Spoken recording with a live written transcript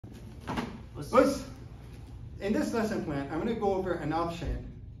But in this lesson plan, I'm going to go over an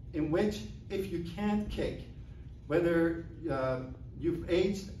option in which if you can't kick, whether you've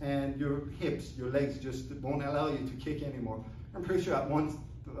aged and your hips, your legs just won't allow you to kick anymore. I'm pretty sure at one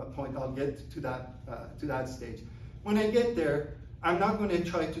point I'll get to that stage. When I get there, I'm not going to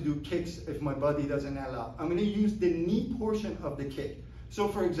try to do kicks if my body doesn't allow. I'm going to use the knee portion of the kick. So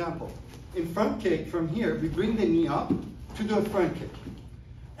for example, in front kick, from here, we bring the knee up to do a front kick.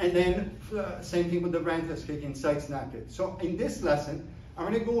 And then same thing with the roundhouse kick and side snap kick. So in this lesson, I'm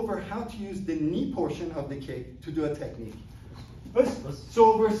going to go over how to use the knee portion of the kick to do a technique.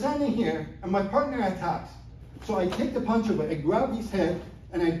 So we're standing here and my partner attacks. So I take the punch away, I grab his head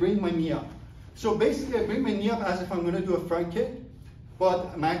and I bring my knee up. So basically I bring my knee up as if I'm going to do a front kick,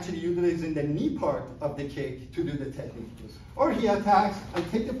 but I'm actually utilizing the knee part of the kick to do the technique. Or he attacks, I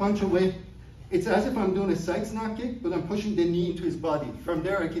take the punch away. It's as if I'm doing a side snap kick, but I'm pushing the knee into his body. From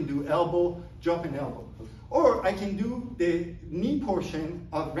there I can do elbow, jump and elbow. Or I can do the knee portion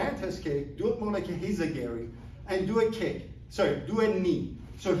of roundhouse kick, do it more like a Hiza Geri, and do a kick. Sorry, do a knee.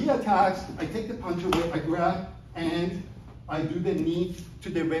 So he attacks, I take the punch away, I grab, and I do the knee to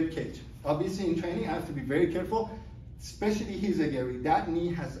the rib cage. Obviously in training I have to be very careful, especially Hiza Geri. That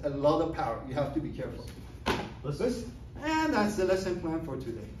knee has a lot of power. You have to be careful. And that's the lesson plan for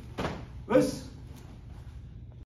today.